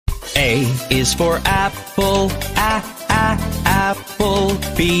A is for apple, apple.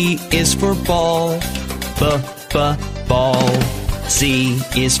 B is for ball, ball. C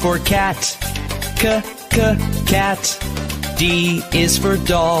is for cat, cat. D is for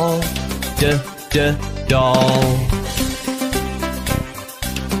doll, doll.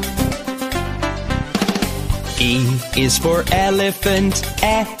 E is for elephant,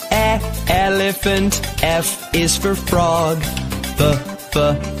 elephant. F is for frog,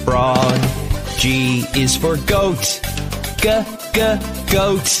 frog. G is for goat,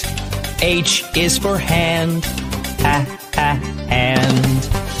 goat. H is for hand, hand.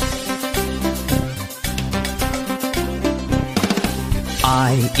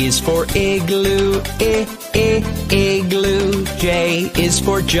 I is for igloo, igloo. J is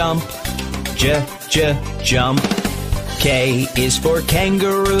for jump, jump. K is for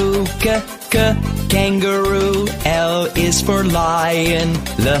kangaroo, kangaroo. L is for lion,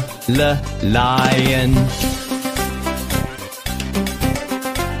 lion.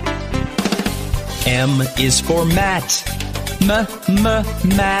 M is for mat,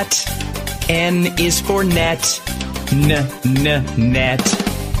 mat. N is for net, net.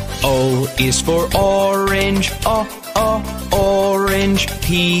 O is for orange, orange.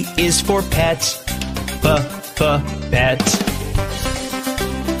 P is for pet, pet.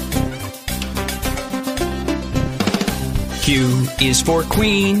 Q is for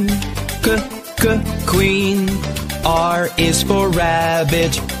queen, queen. R is for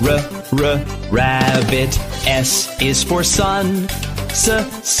rabbit, rabbit. S is for sun,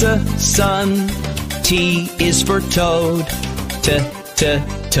 sun. T is for toad,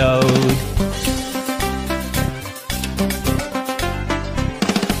 toad.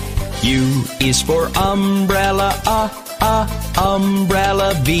 U is for umbrella,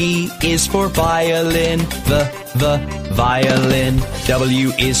 umbrella. V is for violin, the violin.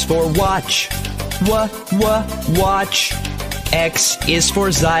 W is for watch, watch. X is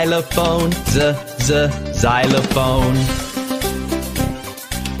for xylophone, xylophone.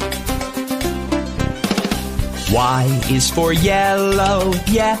 Y is for yellow,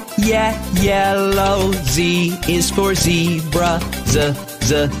 yellow. Z is for zebra,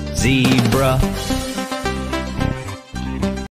 zebra.